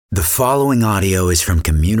The following audio is from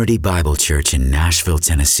Community Bible Church in Nashville,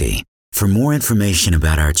 Tennessee. For more information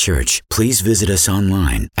about our church, please visit us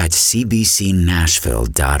online at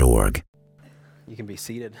cbcnashville.org. You can be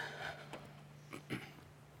seated.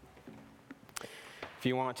 If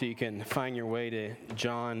you want to, you can find your way to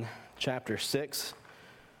John chapter 6.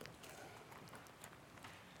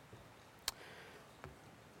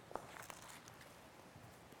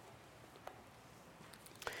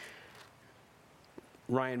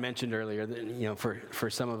 Ryan mentioned earlier that, for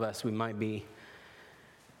some of us, we might be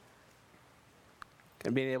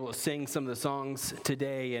being able to sing some of the songs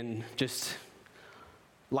today, and just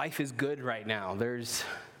life is good right now. There's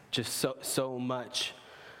just so much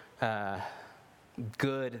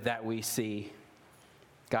good that we see.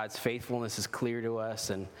 God's faithfulness is clear to us,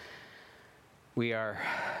 and we are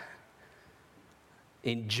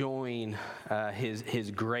enjoying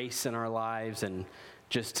His grace in our lives, and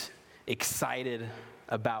just excited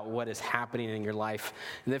about what is happening in your life.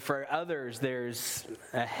 And then for others, there's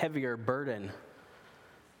a heavier burden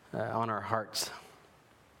on our hearts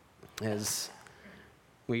as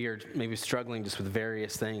we are maybe struggling just with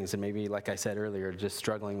various things, and maybe, like I said earlier, just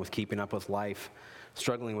struggling with keeping up with life,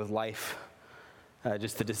 struggling with life,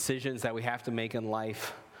 just the decisions that we have to make in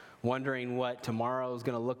life, wondering what tomorrow is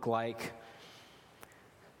going to look like.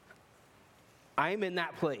 I'm in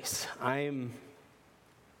that place. I'm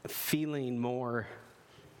feeling more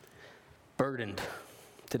burdened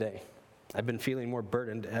today. I've been feeling more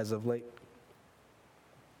burdened as of late.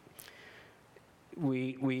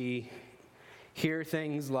 We hear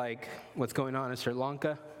things like what's going on in Sri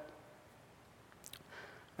Lanka.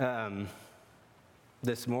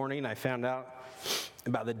 This morning I found out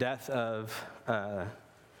about the death of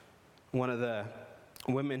one of the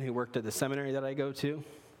women who worked at the seminary that I go to.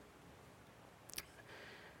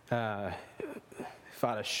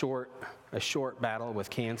 Fought a short battle with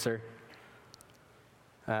cancer.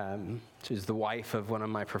 She's the wife of one of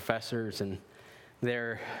my professors, and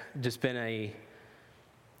there just been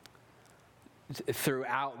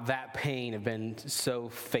throughout that pain, have been so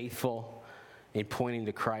faithful in pointing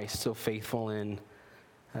to Christ, so faithful in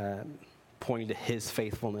pointing to His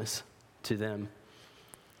faithfulness to them.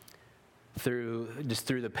 Through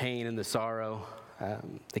the pain and the sorrow,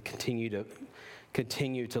 they continue to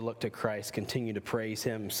look to Christ, continue to praise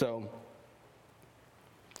Him. So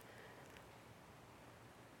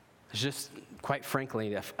there's just, quite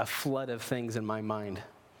frankly, a flood of things in my mind.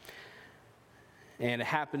 And it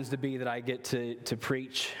happens to be that I get to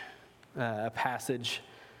preach a passage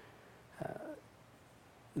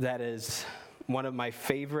that is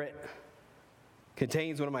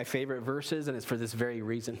contains one of my favorite verses, and it's for this very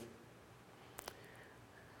reason.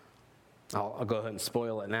 I'll go ahead and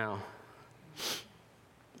spoil it now.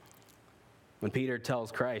 When Peter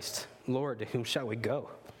tells Christ, "Lord, to whom shall we go?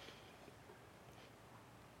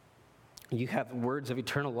 You have the words of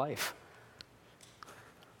eternal life."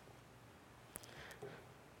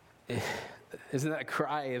 Isn't that a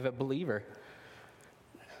cry of a believer?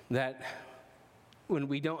 That when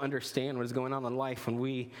we don't understand what is going on in life, when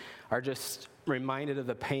we are just reminded of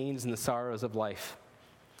the pains and the sorrows of life,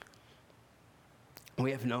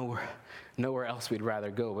 we have nowhere else we'd rather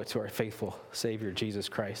go but to our faithful Savior, Jesus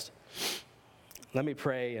Christ. Let me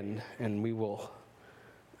pray, and we will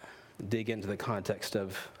dig into the context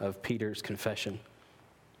of Peter's confession.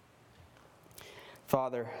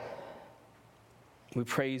 Father, we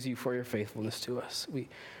praise You for Your faithfulness to us. We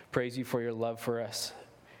praise You for Your love for us.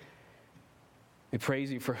 We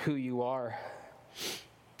praise You for who You are,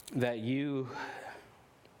 that You,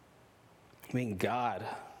 being God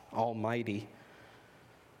Almighty,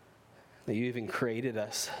 that You even created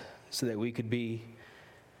us so that we could be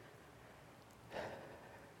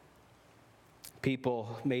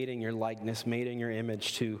people made in Your likeness, made in Your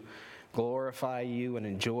image, to glorify You and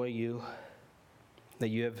enjoy You, that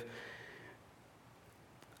You have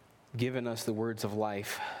given us the words of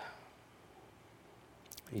life,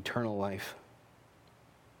 eternal life.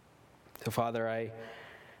 So, Father,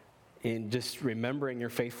 in just remembering Your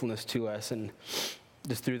faithfulness to us, and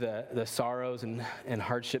just through the sorrows and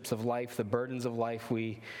hardships of life, the burdens of life,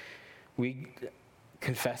 we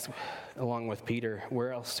confess, along with Peter,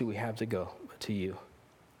 where else do we have to go but to You?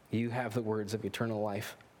 You have the words of eternal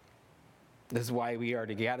life. This is why we are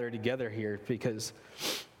to gather together here, because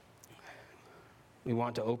we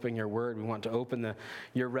want to open Your word. We want to open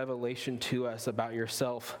Your revelation to us about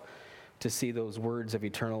Yourself, to see those words of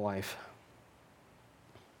eternal life.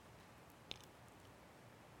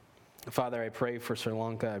 Father, I pray for Sri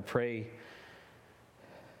Lanka. I pray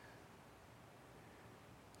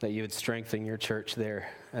that You would strengthen Your church there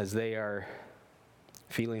as they are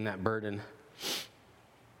feeling that burden.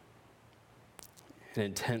 in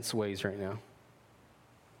intense ways right now.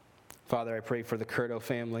 Father, I pray for the Curto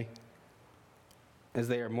family as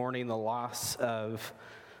they are mourning the loss of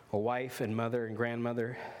a wife and mother and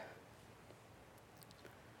grandmother.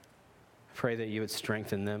 I pray that you would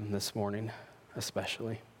strengthen them this morning,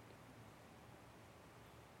 especially.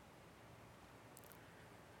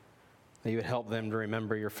 That you would help them to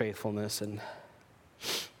remember your faithfulness and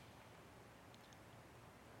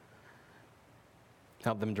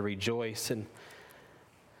help them to rejoice in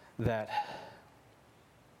that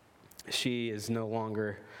she is no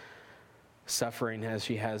longer suffering as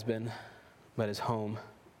she has been, but is home,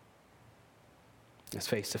 is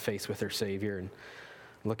face to face with her Savior and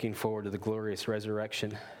looking forward to the glorious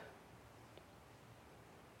resurrection.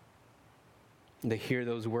 And to hear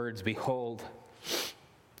those words, behold,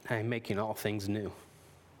 I am making all things new.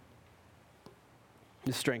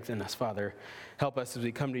 Just strengthen us, Father. Help us as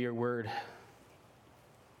we come to your word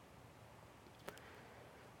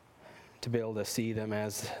to be able to see them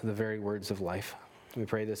as the very words of life. We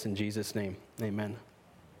pray this in Jesus' name. Amen.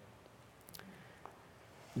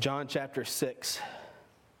 John chapter 6.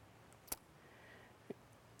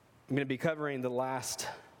 I'm going to be covering the last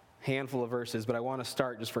handful of verses, but I want to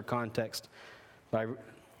start just for context by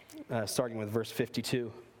starting with verse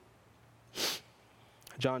 52.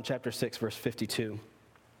 John chapter 6, verse 52.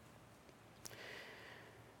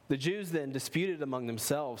 The Jews then disputed among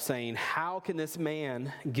themselves, saying, "How can this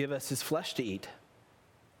man give us his flesh to eat?"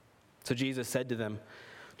 So Jesus said to them,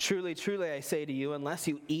 "Truly, truly, I say to you, unless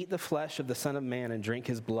you eat the flesh of the Son of Man and drink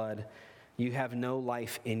his blood, you have no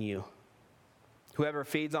life in you. Whoever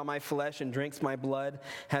feeds on my flesh and drinks my blood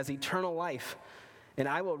has eternal life, and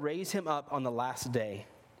I will raise him up on the last day.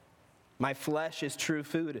 My flesh is true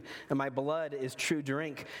food, and my blood is true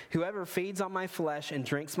drink. Whoever feeds on my flesh and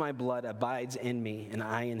drinks my blood abides in me, and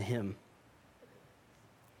I in him.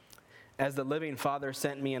 As the living Father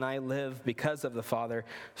sent me, and I live because of the Father,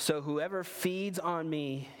 so whoever feeds on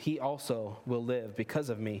me, he also will live because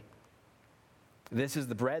of me. This is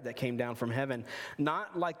the bread that came down from heaven,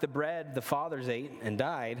 not like the bread the fathers ate and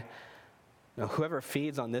died. No, whoever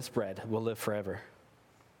feeds on this bread will live forever."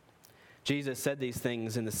 Jesus said these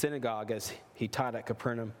things in the synagogue as he taught at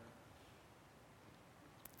Capernaum.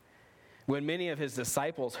 When many of his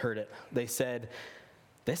disciples heard it, they said,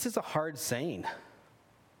 "This is a hard saying.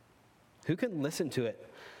 Who can listen to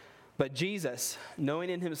it?" But Jesus,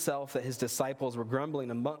 knowing in himself that his disciples were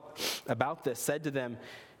grumbling about this, said to them,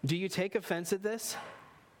 "Do you take offense at this?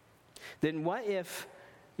 Then what if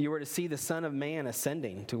you were to see the Son of Man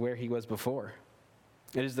ascending to where he was before?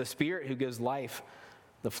 It is the Spirit who gives life.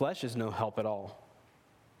 The flesh is no help at all.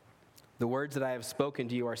 The words that I have spoken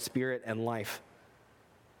to you are spirit and life.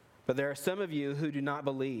 But there are some of you who do not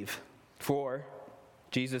believe." For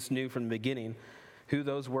Jesus knew from the beginning who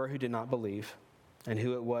those were who did not believe and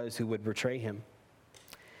who it was who would betray him.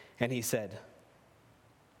 And he said,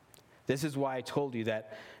 "This is why I told you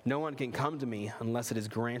that no one can come to me unless it is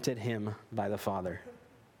granted him by the Father."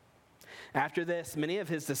 After this, many of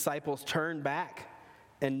his disciples turned back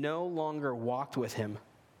and no longer walked with him.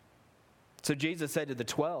 So Jesus said to the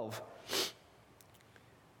 12,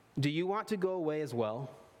 "Do you want to go away as well?"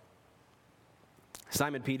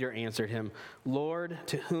 Simon Peter answered him, "Lord,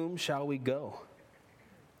 to whom shall we go?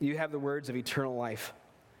 You have the words of eternal life,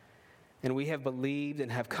 and we have believed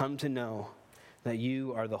and have come to know that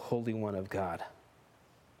you are the Holy One of God."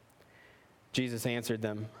 Jesus answered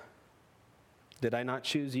them, "Did I not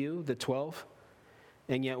choose you, the 12?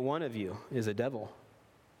 And yet one of you is a devil."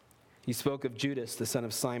 He spoke of Judas, the son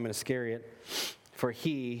of Simon Iscariot, for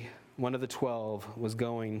he, one of the 12, was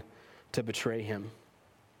going to betray him.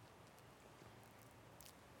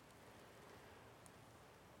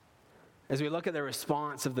 As we look at the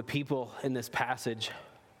response of the people in this passage,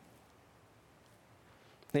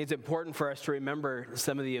 I think it's important for us to remember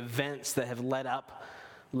some of the events that have led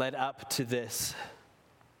up to this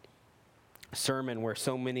sermon where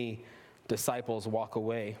so many disciples walk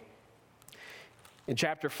away. In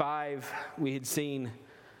chapter 5, we had seen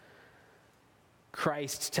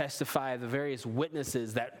Christ testify the various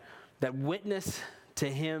witnesses that witness to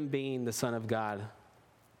him being the Son of God.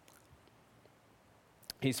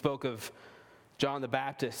 He spoke of John the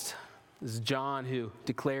Baptist. This is John who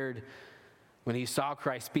declared when he saw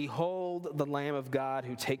Christ, "Behold the Lamb of God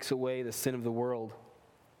who takes away the sin of the world."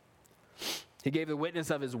 He gave the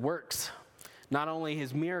witness of his works, not only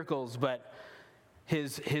his miracles, but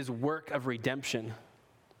his work of redemption.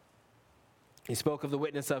 He spoke of the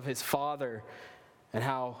witness of his Father and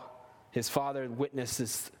how his Father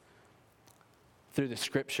witnesses through the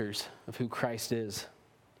scriptures of who Christ is.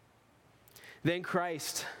 Then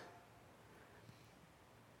Christ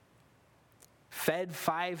fed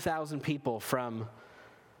 5,000 people from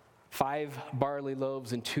 5 barley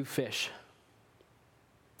loaves and 2 fish,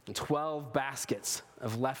 and 12 baskets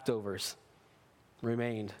of leftovers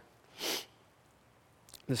remained.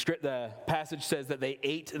 The passage says that they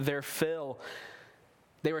ate their fill.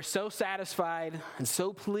 They were so satisfied and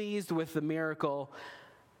so pleased with the miracle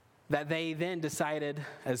that they then decided,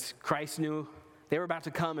 as Christ knew, they were about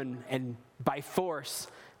to come and by force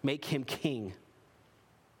make him king.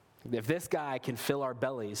 If this guy can fill our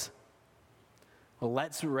bellies, well,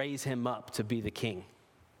 let's raise him up to be the king.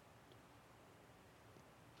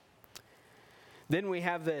 Then we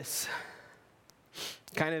have this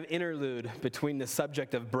kind of interlude between the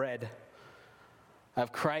subject of bread,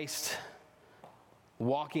 of Christ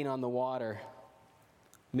walking on the water,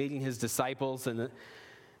 meeting his disciples in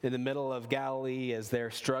the middle of Galilee as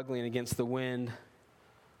they're struggling against the wind.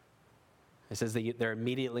 It says they're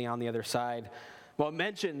immediately on the other side. Well,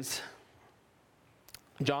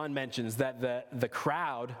 John mentions that the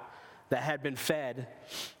crowd that had been fed,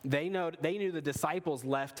 they knew the disciples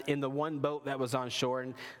left in the one boat that was on shore.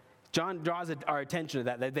 And John draws our attention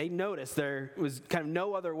to that they noticed there was kind of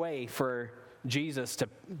no other way for Jesus to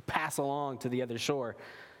pass along to the other shore.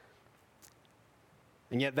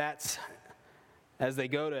 And yet that's, as they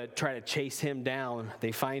go to try to chase him down,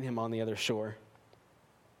 they find him on the other shore.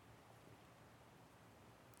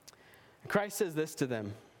 Christ says this to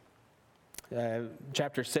them,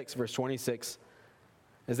 chapter 6, verse 26.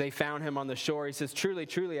 As they found him on the shore, he says, "Truly,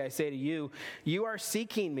 truly, I say to you, you are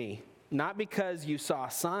seeking me, not because you saw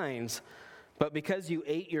signs, but because you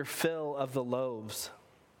ate your fill of the loaves.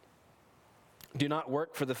 Do not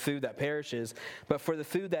work for the food that perishes, but for the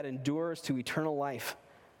food that endures to eternal life,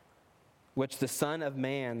 which the Son of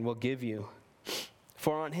Man will give you.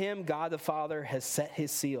 For on him God the Father has set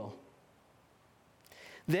his seal."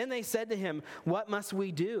 Then they said to him, "What must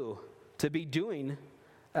we do to be doing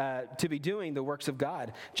the works of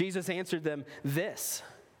God?" Jesus answered them, "This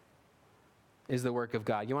is the work of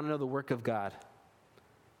God." You want to know the work of God?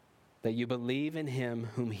 That you believe in him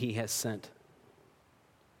whom he has sent.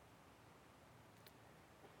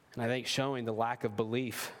 And I think showing the lack of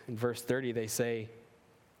belief, in verse 30 they say,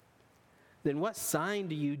 "Then what sign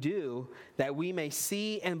do you do that we may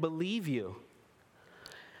see and believe you?"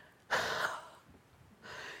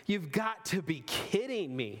 You've got to be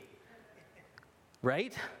kidding me,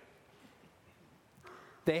 right?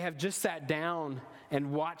 They have just sat down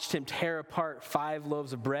and watched him tear apart 5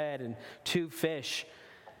 loaves of bread and 2 fish,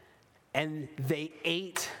 and they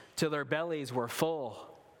ate till their bellies were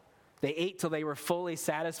full. They ate till they were fully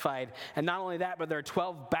satisfied. And not only that, but there are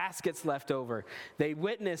 12 baskets left over. They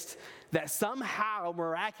witnessed that somehow,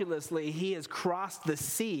 miraculously, he has crossed the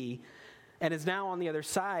sea and is now on the other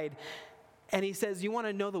side. And he says, you want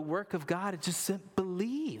to know the work of God? It's just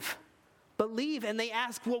believe. Believe. And they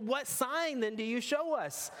ask, well, what sign then do you show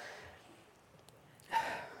us?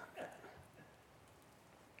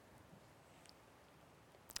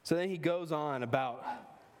 So then he goes on about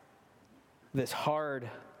this hard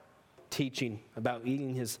teaching about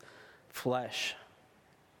eating his flesh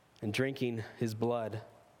and drinking his blood.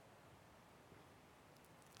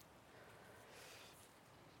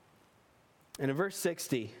 And in verse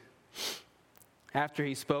 60, after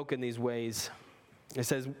he spoke in these ways, it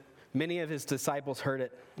says, many of his disciples heard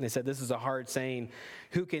it, and they said, this is a hard saying.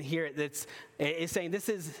 Who can hear it? It's saying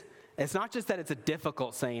it's not just that it's a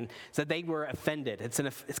difficult saying, it's that they were offended. It's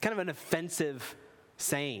kind of an offensive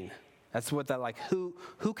saying. That's what they're like, who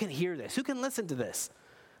can hear this? Who can listen to this?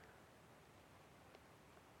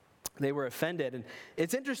 They were offended. And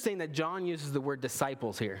it's interesting that John uses the word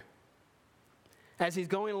disciples here. As he's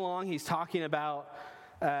going along, he's talking about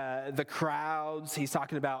the crowds. He's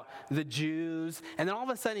talking about the Jews. And then all of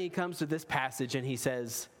a sudden he comes to this passage and he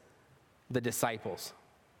says, the disciples.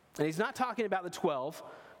 And he's not talking about the 12,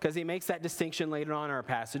 because he makes that distinction later on in our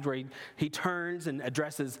passage where he turns and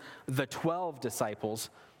addresses the 12 disciples.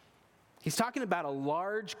 He's talking about a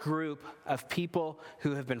large group of people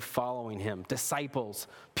who have been following him, disciples,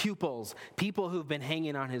 pupils, people who've been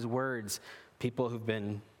hanging on his words, people who've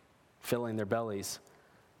been filling their bellies.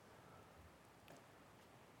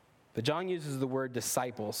 But John uses the word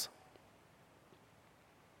disciples.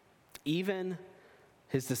 Even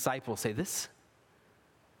his disciples say, this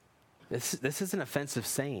is an offensive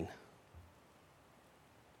saying.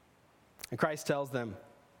 And Christ tells them,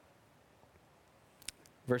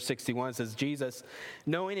 verse 61 says, Jesus,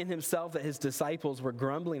 knowing in himself that his disciples were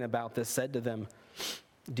grumbling about this, said to them,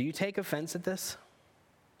 do you take offense at this?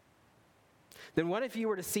 Then what if you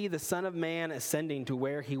were to see the Son of Man ascending to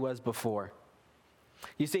where he was before?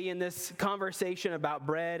 You see, in this conversation about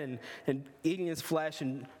bread and eating his flesh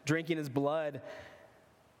and drinking his blood,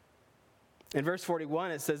 in verse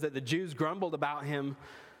 41, it says that the Jews grumbled about him,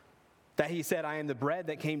 that he said, I am the bread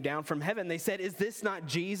that came down from heaven. They said, is this not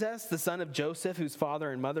Jesus, the son of Joseph, whose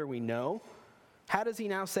father and mother we know? How does he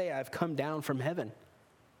now say, I've come down from heaven?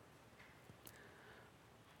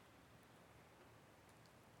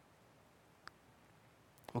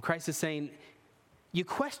 Well, Christ is saying, you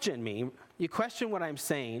question me, you question what I'm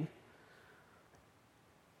saying,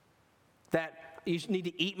 that you need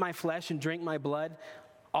to eat my flesh and drink my blood.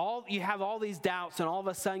 You have all these doubts, and all of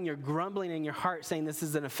a sudden you're grumbling in your heart saying this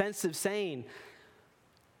is an offensive saying.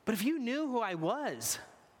 But if you knew who I was,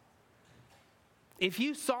 if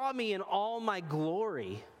you saw me in all my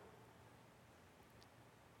glory,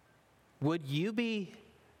 would you be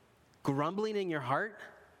grumbling in your heart?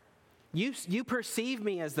 You perceive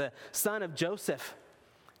me as the son of Joseph.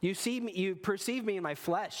 You perceive me in my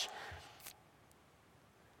flesh.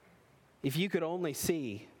 If you could only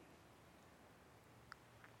see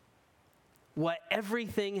what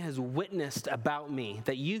everything has witnessed about me,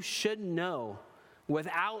 that you should know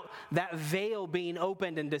without that veil being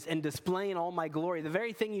opened and displaying all my glory, the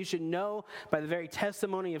very thing you should know by the very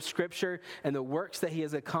testimony of Scripture and the works that he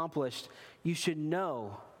has accomplished, you should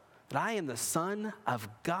know that I am the Son of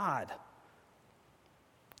God.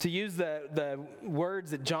 To use the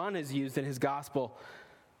words that John has used in his gospel,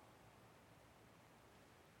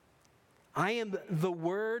 I am the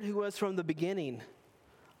Word who was from the beginning.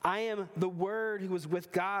 I am the Word who was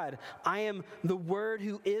with God. I am the Word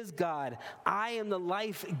who is God. I am the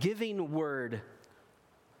life-giving Word.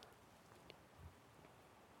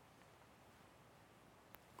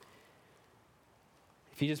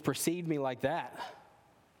 If you just perceived me like that,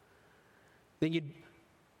 then you'd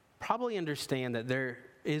probably understand that there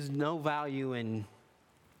is no value in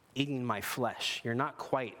eating my flesh. You're not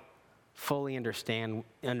quite fully understanding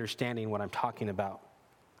what I'm talking about.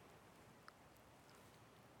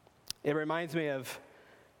 It reminds me of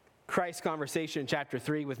Christ's conversation in chapter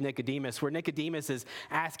 3 with Nicodemus, where Nicodemus is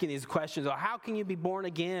asking these questions, oh, how can you be born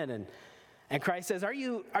again? And Christ says, are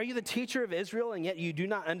you the teacher of Israel, and yet you do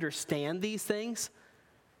not understand these things?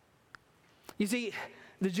 You see,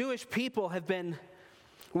 the Jewish people have been,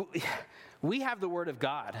 we have the Word of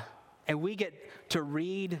God, and we get to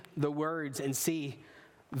read the words and see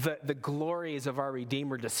the glories of our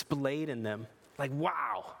Redeemer displayed in them. Like,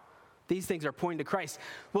 wow, these things are pointing to Christ.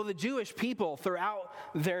 Well, the Jewish people throughout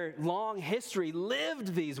their long history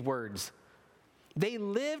lived these words. They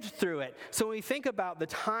lived through it. So when we think about the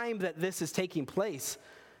time that this is taking place,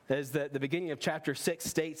 as the beginning of chapter 6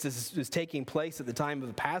 states, this is taking place at the time of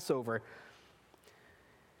the Passover.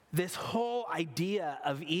 This whole idea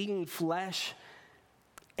of eating flesh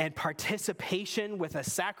and participation with a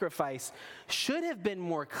sacrifice should have been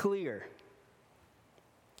more clear.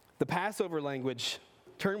 The Passover language,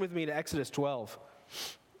 turn with me to Exodus 12.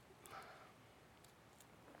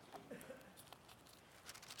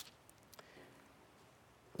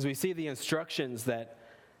 As we see the instructions that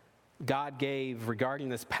God gave regarding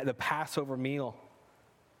the Passover meal.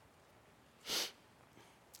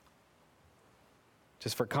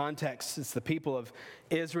 Just for context, it's the people of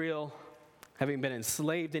Israel having been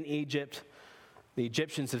enslaved in Egypt. The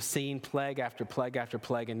Egyptians have seen plague after plague after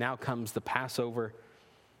plague, and now comes the Passover.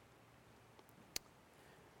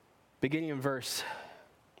 Beginning in verse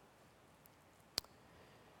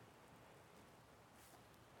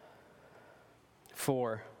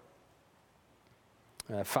 5,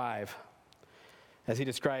 as he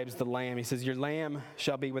describes the lamb, he says, your lamb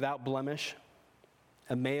shall be without blemish,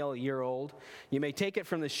 a male, a year old. You may take it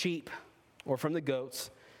from the sheep or from the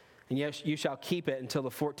goats, and yes, you shall keep it until the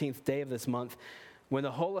 14th day of this month, when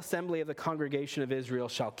the whole assembly of the congregation of Israel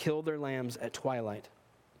shall kill their lambs at twilight.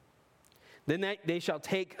 Then they shall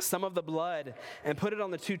take some of the blood and put it on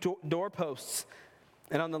the two doorposts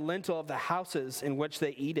and on the lintel of the houses in which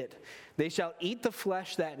they eat it. They shall eat the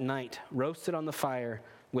flesh that night, roasted on the fire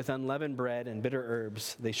with unleavened bread and bitter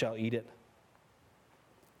herbs. They shall eat it.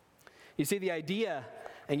 You see, the idea,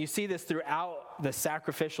 and you see this throughout the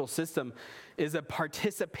sacrificial system, is a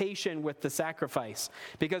participation with the sacrifice.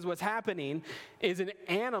 Because what's happening is an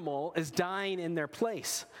animal is dying in their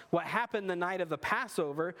place. What happened the night of the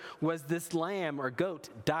Passover was this lamb or goat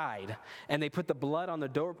died, and they put the blood on the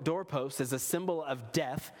doorpost as a symbol of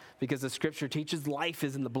death, because the scripture teaches life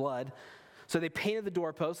is in the blood. So they painted the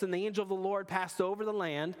doorpost, and the angel of the Lord passed over the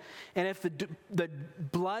land, and if the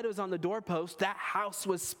blood was on the doorpost, that house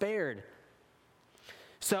was spared.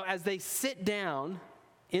 So as they sit down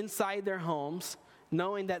inside their homes,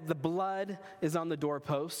 knowing that the blood is on the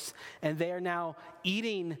doorposts, and they are now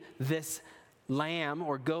eating this lamb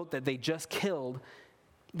or goat that they just killed,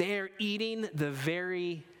 they're eating the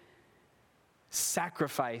very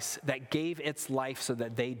sacrifice that gave its life so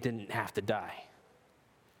that they didn't have to die.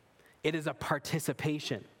 It is a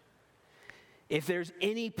participation. If there's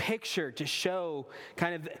any picture to show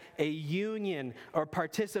kind of a union or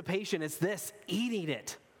participation, it's this, eating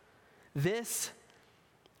it. This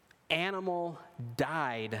animal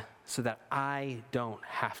died so that I don't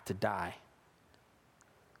have to die.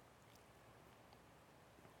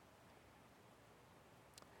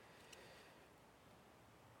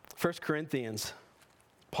 First Corinthians,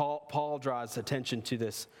 Paul draws attention to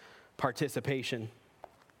this participation.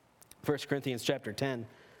 1 Corinthians chapter 10.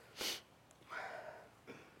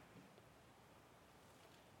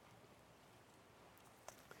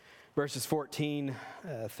 Verses 14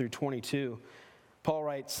 through 22, Paul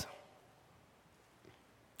writes,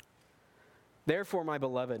 "Therefore, my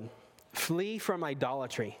beloved, flee from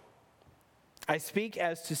idolatry. I speak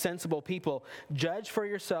as to sensible people. Judge for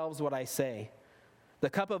yourselves what I say. The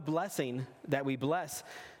cup of blessing that we bless,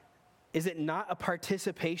 is it not a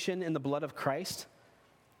participation in the blood of Christ?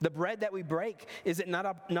 The bread that we break, is it not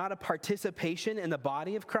a participation in the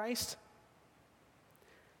body of Christ?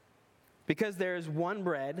 Because there is one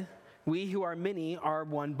bread, we who are many are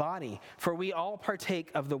one body, for we all partake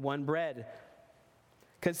of the one bread.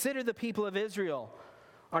 Consider the people of Israel.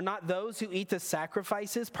 Are not those who eat the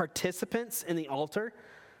sacrifices participants in the altar?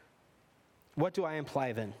 What do I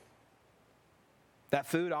imply then? That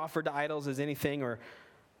food offered to idols is anything, or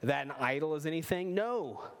that an idol is anything?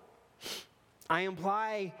 No. I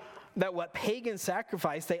imply that what pagans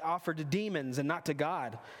sacrifice, they offer to demons and not to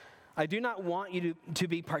God. I do not want you to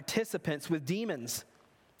be participants with demons.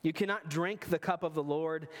 You cannot drink the cup of the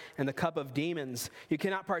Lord and the cup of demons. You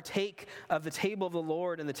cannot partake of the table of the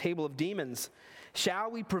Lord and the table of demons. Shall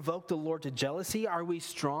we provoke the Lord to jealousy? Are we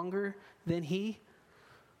stronger than he?"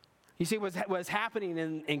 You see, what's happening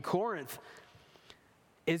in Corinth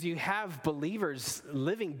is you have believers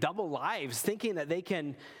living double lives, thinking that they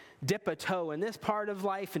can dip a toe in this part of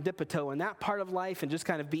life and dip a toe in that part of life and just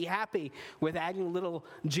kind of be happy with adding a little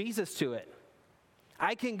Jesus to it.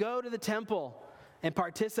 I can go to the temple and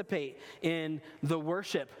participate in the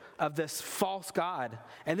worship of this false god,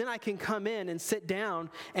 and then I can come in and sit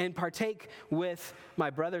down and partake with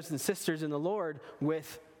my brothers and sisters in the Lord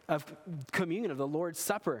of communion, of the Lord's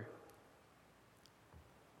Supper.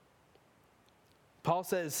 Paul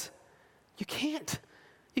says, you can't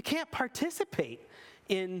participate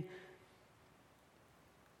in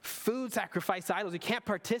food sacrifice idols. You can't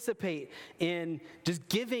participate in just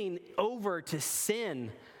giving over to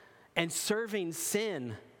sin and serving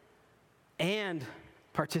sin and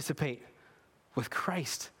participate with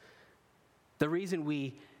Christ. The reason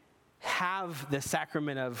we have the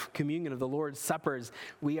sacrament of communion of the Lord's Supper is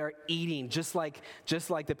we are eating, just like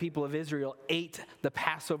the people of Israel ate the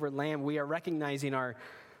Passover lamb. We are recognizing our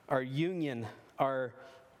union, our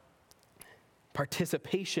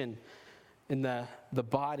participation in the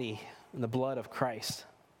body and the blood of Christ.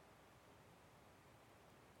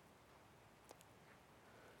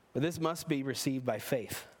 But this must be received by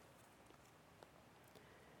faith.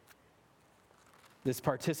 This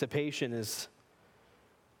participation is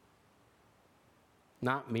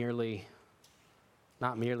not merely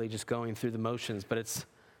just going through the motions, but it's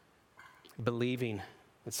believing.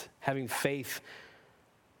 It's having faith.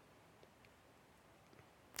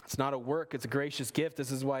 It's not a work, it's a gracious gift.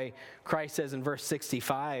 This is why Christ says in verse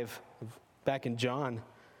 65, back in John,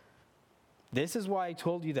 "This is why I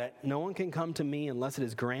told you that no one can come to me unless it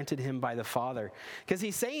is granted him by the Father." Because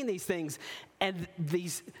he's saying these things, and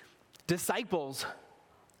these disciples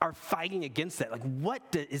are fighting against that. Like, what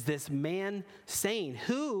is this man saying?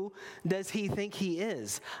 Who does he think he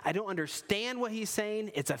is? I don't understand what he's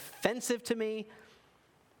saying. It's offensive to me.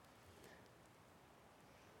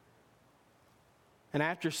 And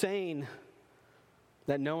after saying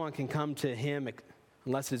that no one can come to him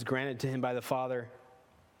unless it is granted to him by the Father,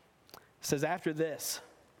 it says, after this,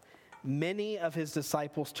 many of his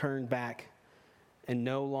disciples turned back and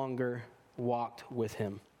no longer walked with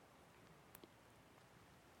him.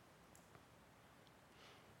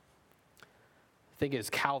 I think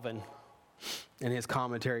it's Calvin in his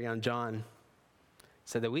commentary on John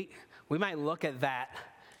said that we might look at that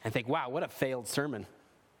and think, wow, what a failed sermon.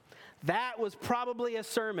 That was probably a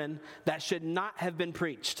sermon that should not have been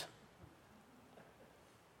preached.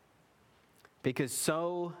 Because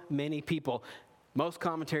so many people, most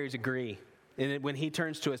commentaries agree, and when he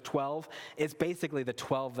turns to his 12, it's basically the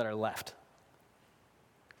 12 that are left.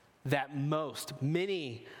 That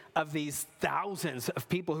many of these thousands of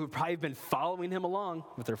people who've probably been following him along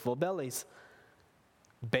with their full bellies,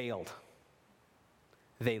 bailed.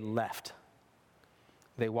 they left.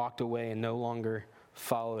 They walked away and no longer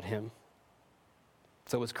followed him.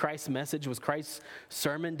 So was Christ's message, was Christ's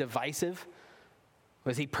sermon divisive?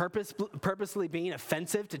 Was he purposely being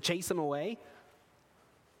offensive to chase them away?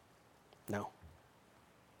 No.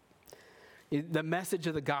 The message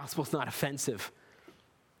of the gospel is not offensive.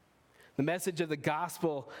 The message of the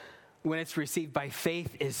gospel, when it's received by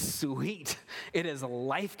faith, is sweet. It is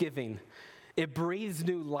life-giving. It breathes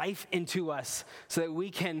new life into us so that we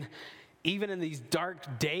can, even in these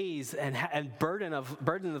dark days and burden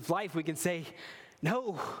of life, we can say,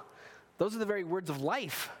 no, those are the very words of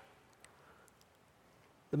life.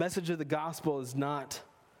 The message of the gospel is not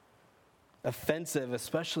offensive,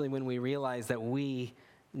 especially when we realize that we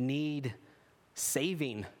need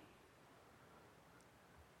saving.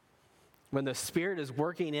 When the Spirit is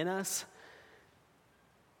working in us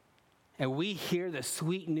and we hear the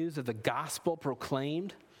sweet news of the gospel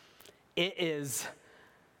proclaimed,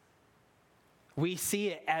 we see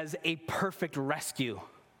it as a perfect rescue,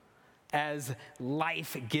 as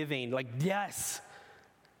life-giving. Like, yes,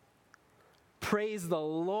 praise the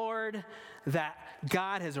Lord that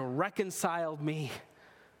God has reconciled me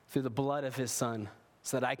through the blood of his Son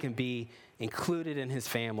so that I can be included in his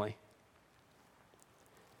family.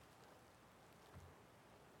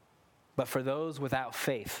 But for those without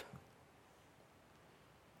faith,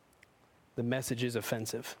 the message is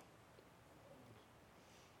offensive.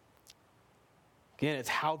 Again, it's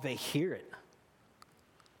how they hear it.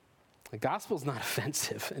 The gospel's not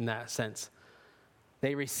offensive in that sense.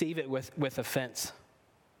 They receive it with offense.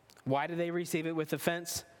 Why do they receive it with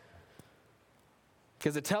offense?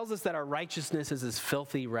 Because it tells us that our righteousness is as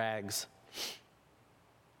filthy rags.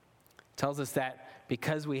 It tells us that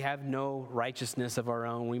because we have no righteousness of our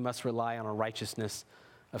own, we must rely on a righteousness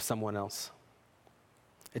of someone else.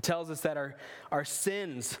 It tells us that our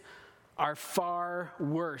sins are far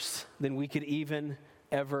worse than we could even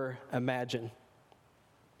ever imagine.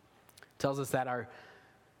 It tells us that our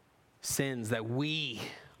sins, that we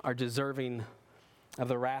are deserving of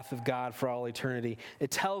the wrath of God for all eternity.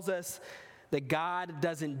 It tells us that God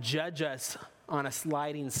doesn't judge us on a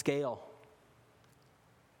sliding scale.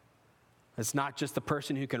 It's not just the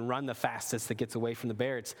person who can run the fastest that gets away from the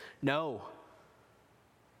bear. No.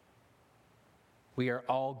 We are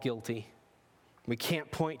all guilty. We can't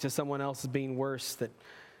point to someone else as being worse, that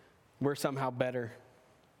we're somehow better.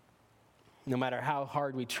 No matter how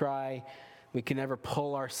hard we try, we can never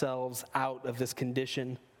pull ourselves out of this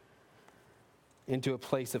condition into a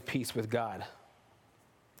place of peace with God.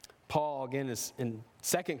 Paul, again, is in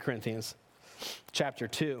 2 Corinthians chapter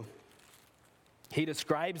 2. He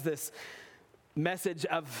describes this message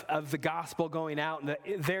of the gospel going out and the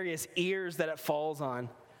various ears that it falls on.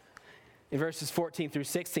 In verses 14 through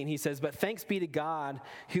 16, he says, "But thanks be to God,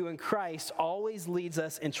 who in Christ always leads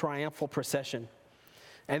us in triumphal procession,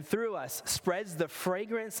 and through us spreads the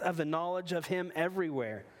fragrance of the knowledge of him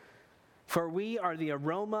everywhere. For we are the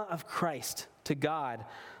aroma of Christ to God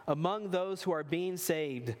among those who are being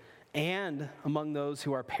saved and among those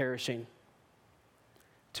who are perishing.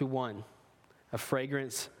 To one, a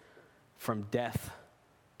fragrance from death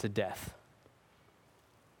to death.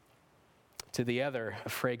 To the other, a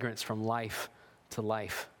fragrance from life to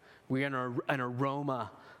life." We are an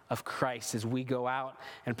aroma of Christ as we go out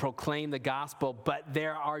and proclaim the gospel, but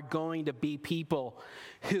there are going to be people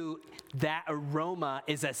who that aroma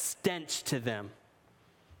is a stench to them.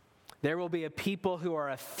 There will be a people who are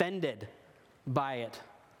offended by it.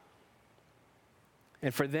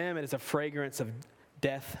 And for them, it is a fragrance of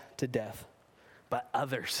death to death. But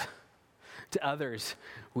to others,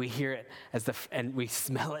 we hear it and we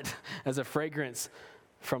smell it as a fragrance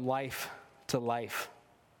from life to life.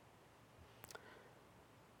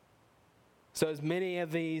 So as many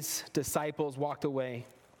of these disciples walked away,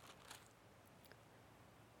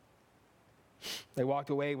 they walked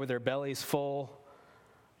away with their bellies full,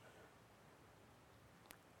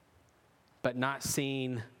 but not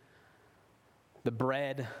seeing the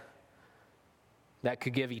bread that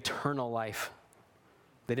could give eternal life.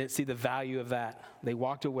 They didn't see the value of that. They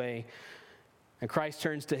walked away. And Christ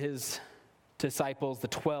turns to his disciples, the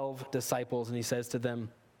 12 disciples, and he says to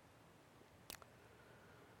them,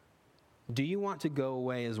 "Do you want to go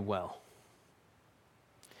away as well?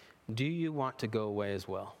 Do you want to go away as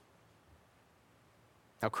well?"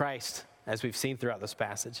 Now Christ, as we've seen throughout this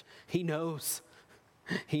passage, he knows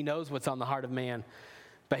what's on the heart of man.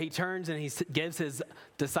 But he turns and he gives his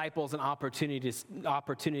disciples an opportunity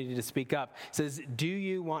to speak up. He says, "Do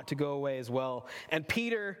you want to go away as well?" And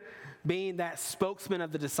Peter, being that spokesman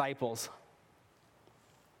of the disciples,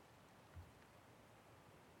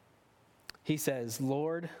 he says,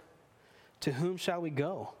 "Lord, to whom shall we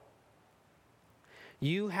go?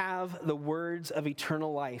 You have the words of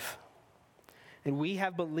eternal life, and we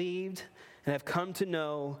have believed and have come to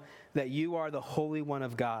know that you are the Holy One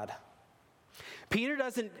of God. Peter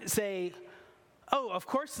doesn't say, oh, of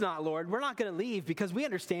course not, Lord. We're not going to leave because we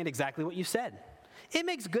understand exactly what you said. It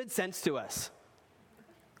makes good sense to us.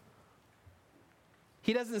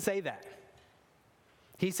 He doesn't say that.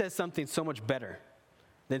 He says something so much better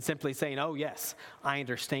than simply saying, oh, yes, I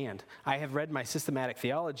understand. I have read my systematic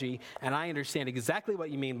theology, and I understand exactly what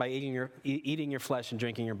you mean by eating your flesh and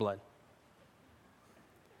drinking your blood.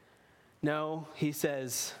 No, he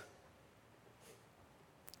says,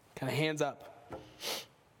 kind of hands up,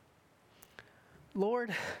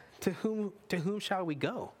 Lord, to whom shall we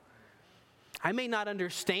go? I may not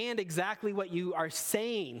understand exactly what you are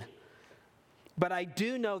saying, but I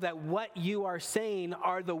do know that what you are saying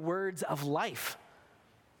are the words of life.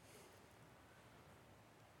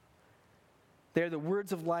 They're the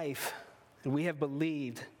words of life, and we have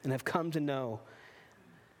believed and have come to know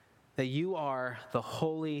that you are the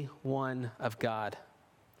Holy One of God.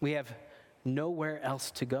 We have nowhere else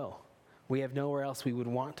to go. We have nowhere else we would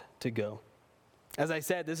want to go. As I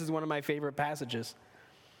said, this is one of my favorite passages.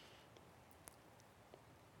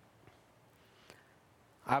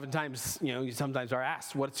 Oftentimes, you sometimes are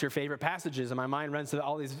asked, what's your favorite passages? And my mind runs to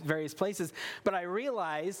all these various places. But I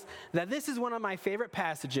realize that this is one of my favorite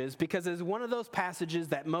passages because it's one of those passages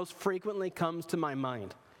that most frequently comes to my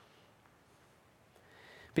mind.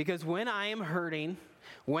 Because when I am hurting,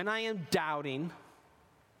 when I am doubting,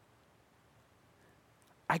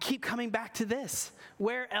 I keep coming back to this.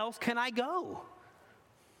 Where else can I go?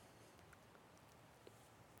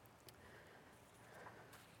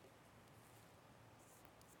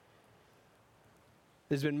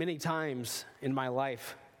 There's been many times in my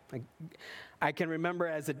life, I can remember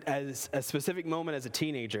as a specific moment as a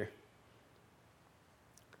teenager,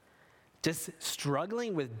 just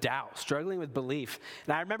struggling with doubt, struggling with belief.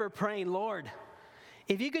 And I remember praying, Lord,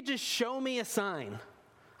 if you could just show me a sign.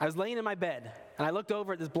 I was laying in my bed, and I looked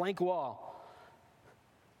over at this blank wall.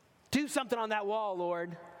 Do something on that wall,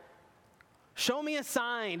 Lord. Show me a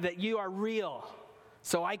sign that you are real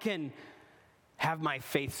so I can have my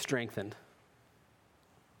faith strengthened,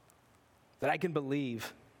 that I can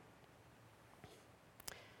believe.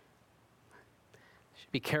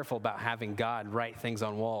 Should be careful about having God write things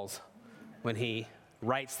on walls. When he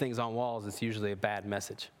writes things on walls, it's usually a bad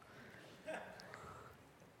message.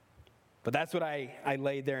 But that's what I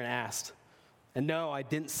laid there and asked. And no, I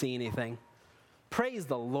didn't see anything. Praise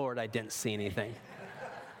the Lord, I didn't see anything.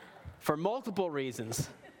 For multiple reasons.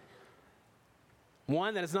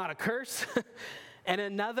 One, that it's not a curse. And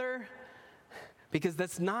another, because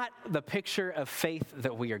that's not the picture of faith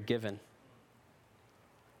that we are given.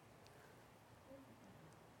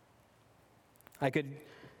 I could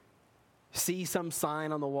see some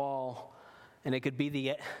sign on the wall, and it could be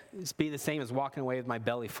the same as walking away with my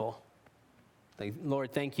belly full. Like,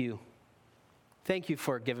 Lord, thank you. Thank you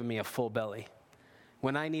for giving me a full belly.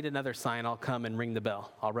 When I need another sign, I'll come and ring the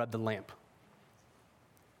bell. I'll rub the lamp.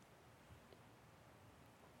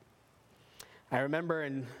 I remember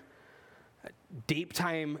in a deep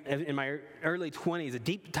time, in my early 20s, a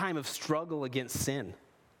deep time of struggle against sin.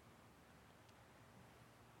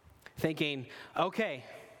 Thinking, okay,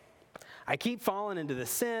 I keep falling into the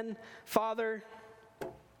sin. Father,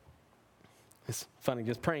 it's funny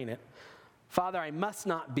just praying it. Father, I must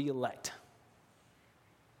not be elect.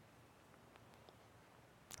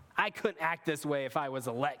 I couldn't act this way if I was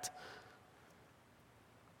elect.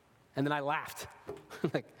 And then I laughed.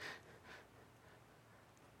 Like,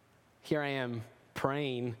 here I am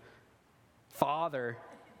praying, Father,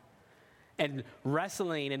 and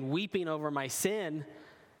wrestling and weeping over my sin,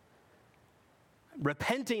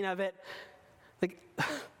 repenting of it. Like,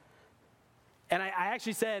 and I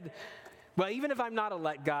actually said, well, even if I'm not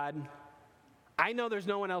elect, God, I know there's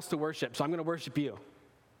no one else to worship, so I'm going to worship you.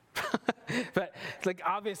 But it's like,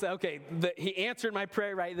 obviously, okay, he answered my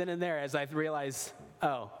prayer right then and there as I realized,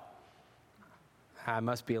 oh, I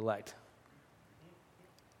must be elect.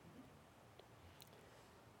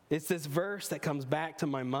 It's this verse that comes back to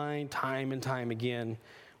my mind time and time again.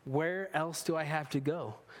 Where else do I have to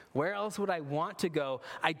go? Where else would I want to go?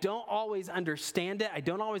 I don't always understand it. I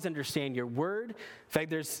don't always understand your word. In fact,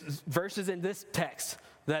 there's verses in this text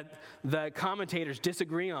that the commentators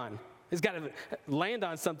disagree on. It's got to land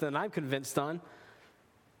on something that I'm convinced on.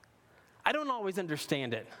 I don't always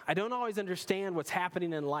understand it. I don't always understand what's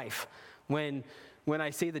happening in life when I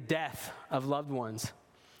see the death of loved ones,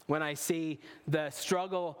 when I see the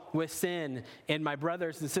struggle with sin in my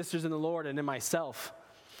brothers and sisters in the Lord and in myself,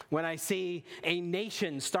 when I see a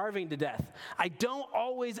nation starving to death. I don't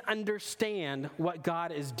always understand what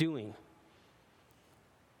God is doing.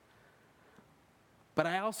 But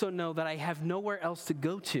I also know that I have nowhere else to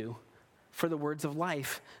go to for the words of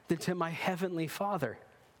life than to my heavenly Father.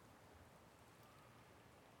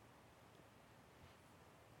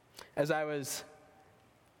 As I was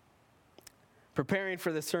preparing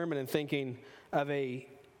for this sermon and thinking of a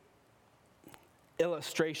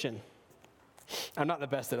illustration, I'm not the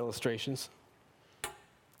best at illustrations,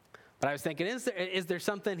 but I was thinking, is there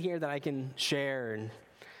something here that I can share? And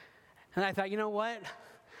I thought, you know what?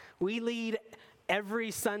 We lead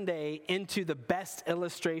every Sunday into the best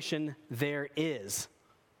illustration there is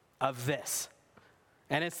of this,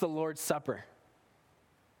 and it's the Lord's Supper.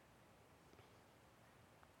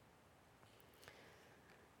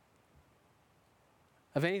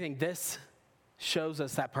 If anything, this shows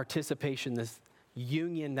us that participation, this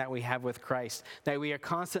union that we have with Christ, that we are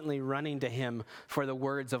constantly running to Him for the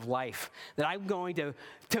words of life, that I'm going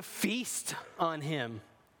to feast on Him.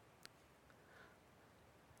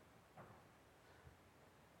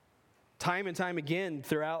 Time and time again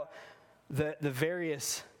throughout the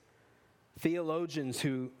various theologians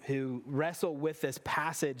who wrestle with this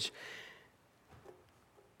passage,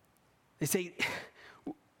 they say,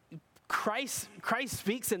 Christ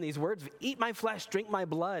speaks in these words, eat my flesh, drink my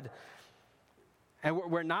blood. And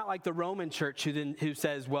we're not like the Roman church who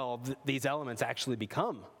says, well, these elements actually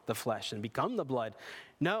become the flesh and become the blood.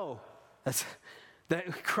 No,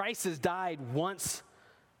 that Christ has died once.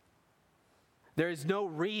 There is no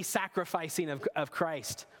re-sacrificing of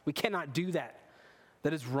Christ. We cannot do that.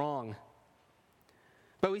 That is wrong.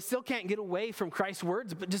 But we still can't get away from Christ's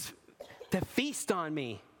words, but just to feast on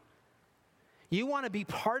me. You want to be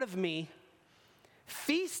part of me?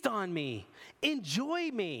 Feast on me. Enjoy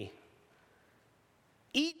me.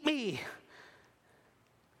 Eat me.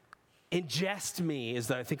 Ingest me is,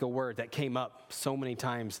 I think, a word that came up so many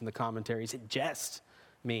times in the commentaries. Ingest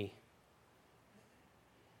me.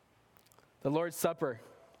 The Lord's Supper,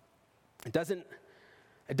 it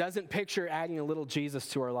doesn't picture adding a little Jesus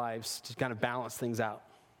to our lives to kind of balance things out.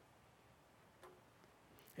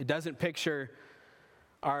 It doesn't picture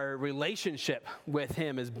our relationship with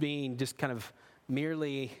Him as being just kind of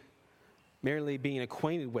merely being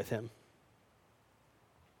acquainted with Him.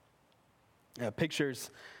 It pictures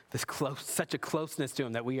such a closeness to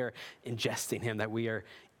Him that we are ingesting Him, that we are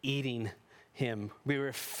eating Him, we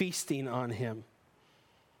are feasting on Him.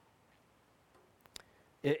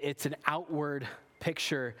 It's an outward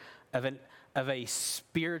picture of a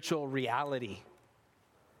spiritual reality.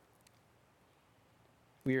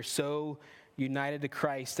 We are so united to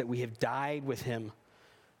Christ that we have died with Him.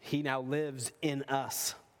 He now lives in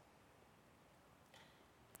us.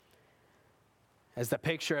 As the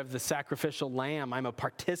picture of the sacrificial lamb, I'm a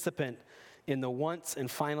participant in the once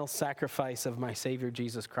and final sacrifice of my Savior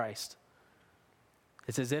Jesus Christ.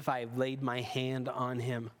 It's as if I laid my hand on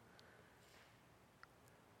Him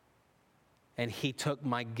and He took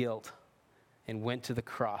my guilt and went to the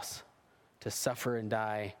cross to suffer and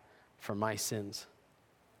die for my sins.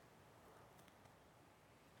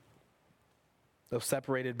 Though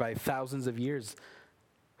separated by thousands of years,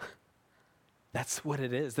 that's what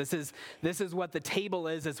it is. This is what the table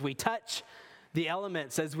is as we touch the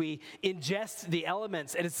elements, as we ingest the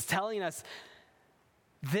elements. And it's telling us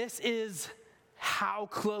this is how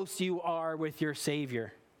close you are with your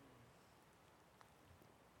Savior.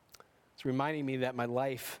 It's reminding me that my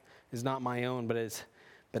life is not my own, but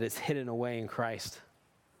is hidden away in Christ.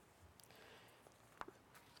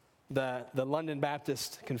 The London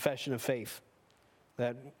Baptist Confession of Faith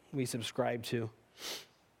that we subscribe to,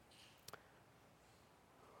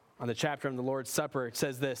 on the chapter on the Lord's Supper, it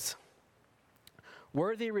says this: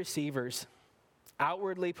 worthy receivers,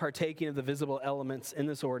 outwardly partaking of the visible elements in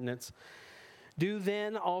this ordinance, do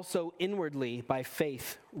then also inwardly by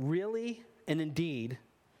faith, really and indeed,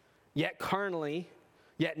 yet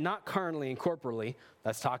not carnally and corporally.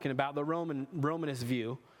 That's talking about the Romanist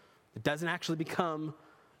view. It doesn't actually become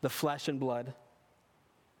the flesh and blood,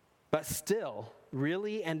 but still,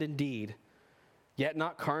 really and indeed, yet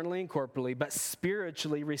not carnally and corporally, but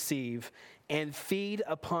spiritually receive and feed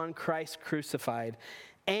upon Christ crucified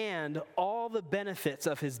and all the benefits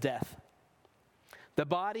of His death. The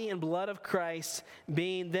body and blood of Christ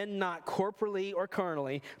being then not corporally or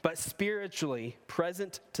carnally, but spiritually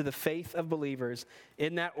present to the faith of believers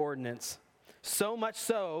in that ordinance. So much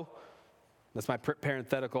so, that's my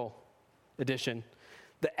parenthetical addition,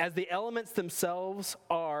 that as the elements themselves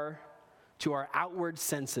are to our outward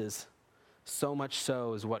senses, so much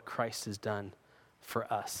so is what Christ has done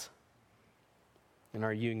for us in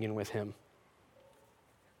our union with Him.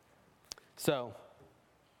 So,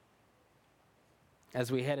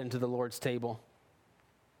 as we head into the Lord's table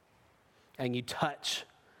and you touch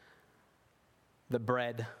the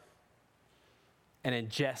bread and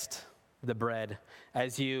ingest the bread,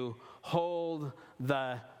 as you hold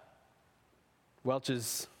the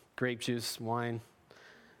Welch's grape juice, wine,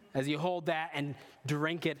 as you hold that and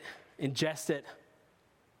drink it, ingest it,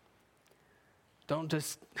 don't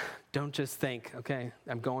just think, okay,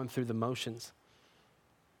 I'm going through the motions.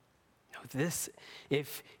 No,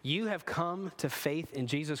 if you have come to faith in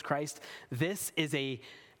Jesus Christ, this is a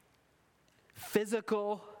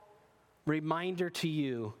physical reminder to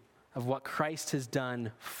you of what Christ has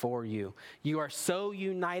done for you. You are so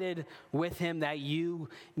united with him that you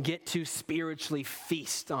get to spiritually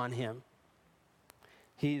feast on him.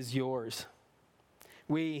 He is yours.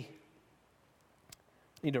 We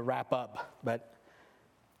need to wrap up, but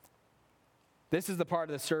this is the part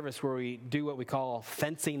of the service where we do what we call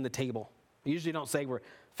fencing the table. We usually don't say we're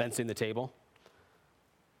fencing the table,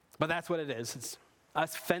 but that's what it is. It's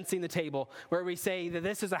us fencing the table, where we say that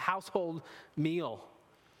this is a household meal.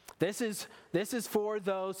 This is for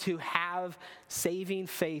those who have saving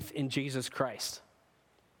faith in Jesus Christ.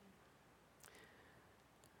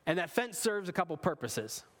 And that fence serves a couple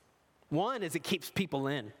purposes. One is it keeps people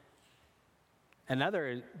in. Another,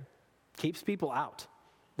 it keeps people out.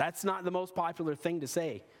 That's not the most popular thing to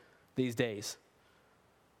say these days.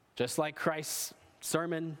 Just like Christ's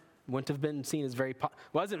sermon wouldn't have been seen as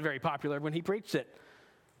wasn't very popular when he preached it.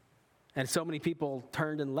 And so many people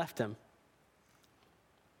turned and left him.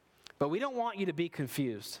 But we don't want you to be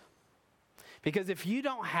confused. Because if you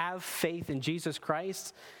don't have faith in Jesus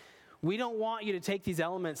Christ, we don't want you to take these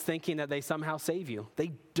elements thinking that they somehow save you.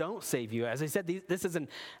 They don't save you. As I said, this is an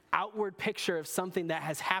outward picture of something that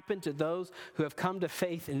has happened to those who have come to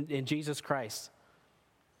faith in Jesus Christ.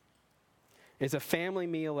 It's a family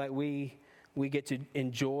meal that we get to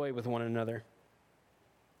enjoy with one another.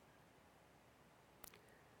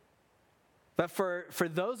 But for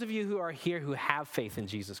those of you who are here who have faith in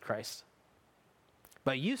Jesus Christ,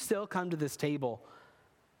 but you still come to this table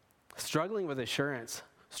struggling with assurance,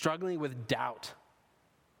 struggling with doubt,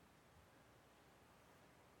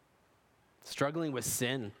 struggling with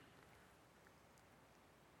sin,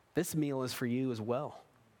 this meal is for you as well.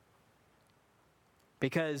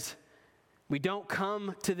 Because we don't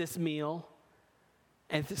come to this meal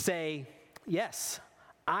and say, yes,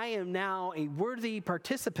 I am now a worthy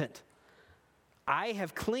participant. I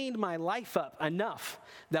have cleaned my life up enough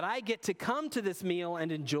that I get to come to this meal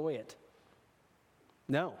and enjoy it.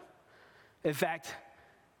 No. In fact,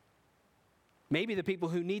 maybe the people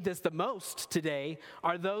who need this the most today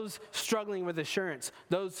are those struggling with assurance,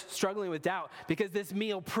 those struggling with doubt, because this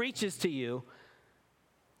meal preaches to you,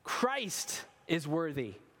 Christ is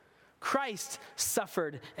worthy. Christ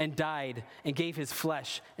suffered and died and gave his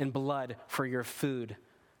flesh and blood for your food.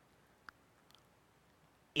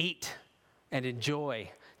 Eat and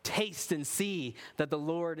enjoy. Taste and see that the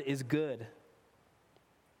Lord is good.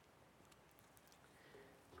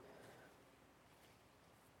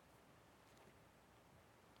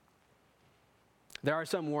 There are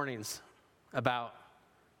some warnings about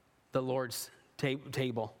the Lord's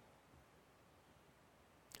table.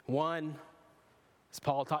 One, as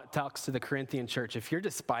Paul talks to the Corinthian church, if you're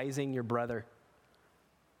despising your brother,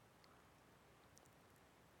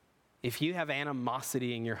 if you have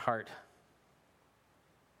animosity in your heart,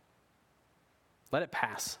 let it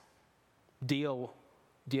pass. Deal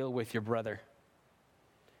with your brother.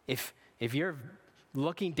 If you're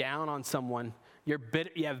looking down on someone, you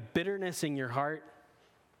have bitterness in your heart,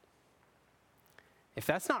 if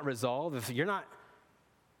that's not resolved, if you're not,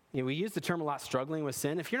 we use the term a lot, struggling with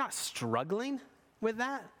sin. If you're not struggling with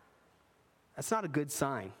that, that's not a good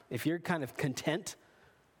sign. If you're kind of content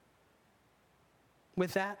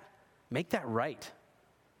with that, make that right.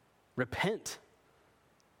 Repent.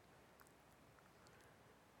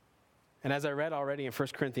 And as I read already in 1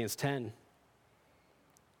 Corinthians 10,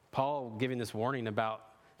 Paul giving this warning about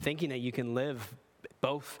thinking that you can live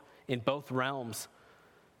in both realms.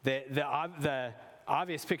 The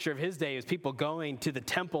obvious picture of his day is people going to the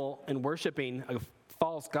temple and worshiping a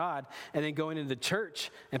false god, and then going into the church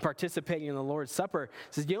and participating in the Lord's Supper.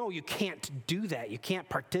 He says, you can't do that. You can't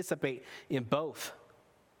participate in both.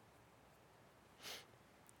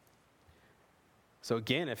 So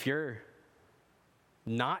again, if you're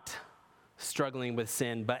not struggling with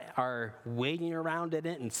sin, but are wading around in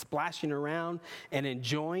it and splashing around and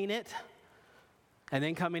enjoying it, and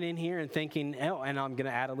then coming in here and thinking, and I'm going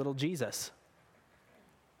to add a little Jesus.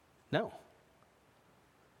 No.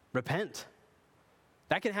 Repent.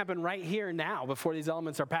 That can happen right here now before these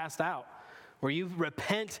elements are passed out. where you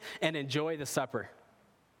repent and enjoy the supper.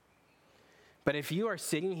 But if you are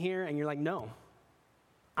sitting here and you're like, no,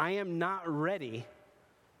 I am not ready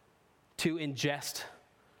to ingest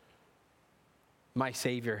my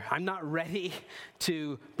Savior. I'm not ready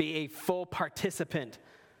to be a full participant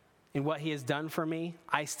in what he has done for me.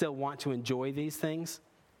 I still want to enjoy these things.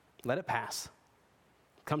 Let it pass.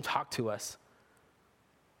 Come talk to us.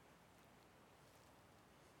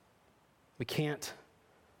 We can't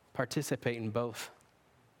participate in both.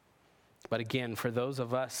 But again, for those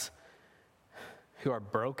of us who are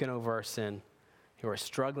broken over our sin, who are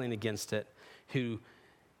struggling against it, who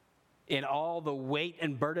in all the weight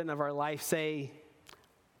and burden of our life say,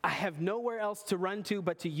 I have nowhere else to run to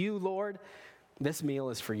but to you, Lord, this meal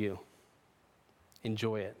is for you.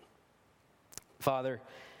 Enjoy it. Father,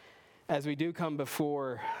 as we do come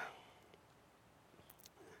before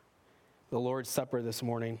the Lord's Supper this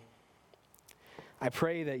morning, I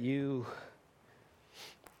pray that you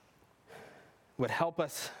would help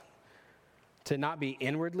us to not be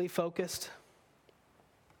inwardly focused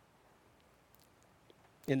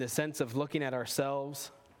in the sense of looking at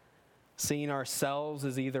ourselves, seeing ourselves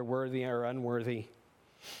as either worthy or unworthy,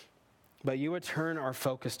 but you would turn our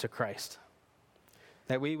focus to Christ,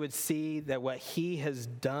 that we would see that what he has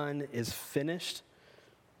done is finished,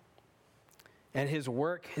 and his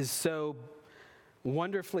work is so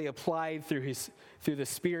wonderfully applied through the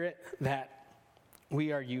Spirit that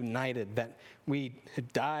we are united, that we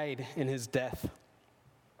had died in his death,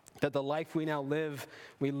 that the life we now live,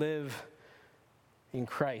 we live in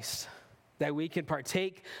Christ, that we can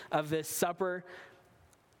partake of this supper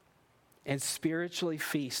and spiritually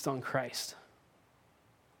feast on Christ.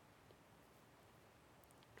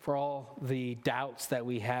 For all the doubts that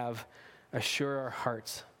we have, assure our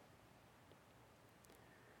hearts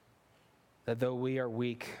that though we are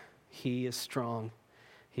weak, he is strong.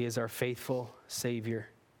 He is our faithful Savior.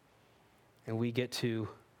 And we get to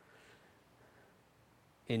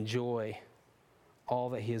enjoy all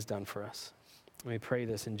that he has done for us. We pray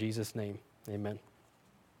this in Jesus' name. Amen.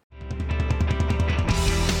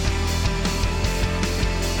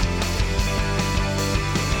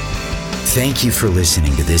 Thank you for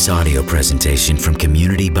listening to this audio presentation from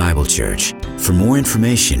Community Bible Church. For more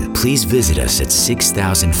information, please visit us at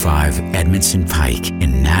 6005 Edmondson Pike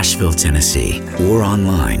in Nashville, Tennessee, or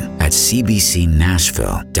online at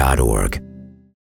cbcnashville.org.